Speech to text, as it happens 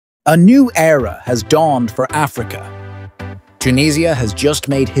A new era has dawned for Africa. Tunisia has just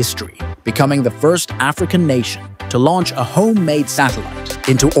made history, becoming the first African nation to launch a homemade satellite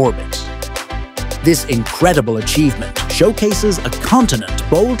into orbit. This incredible achievement showcases a continent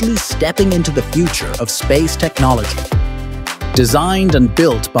boldly stepping into the future of space technology. Designed and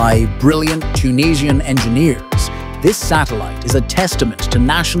built by brilliant Tunisian engineers, this satellite is a testament to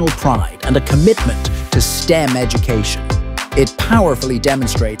national pride and a commitment to STEM education. It powerfully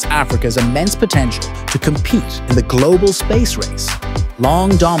demonstrates Africa's immense potential to compete in the global space race,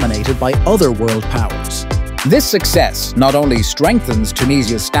 long dominated by other world powers. This success not only strengthens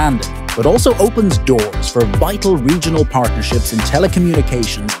Tunisia's standing, but also opens doors for vital regional partnerships in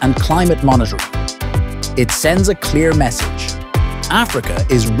telecommunications and climate monitoring. It sends a clear message. Africa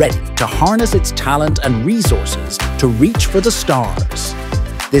is ready to harness its talent and resources to reach for the stars.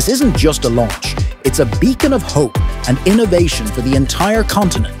 This isn't just a launch, it's a beacon of hope and innovation for the entire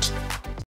continent.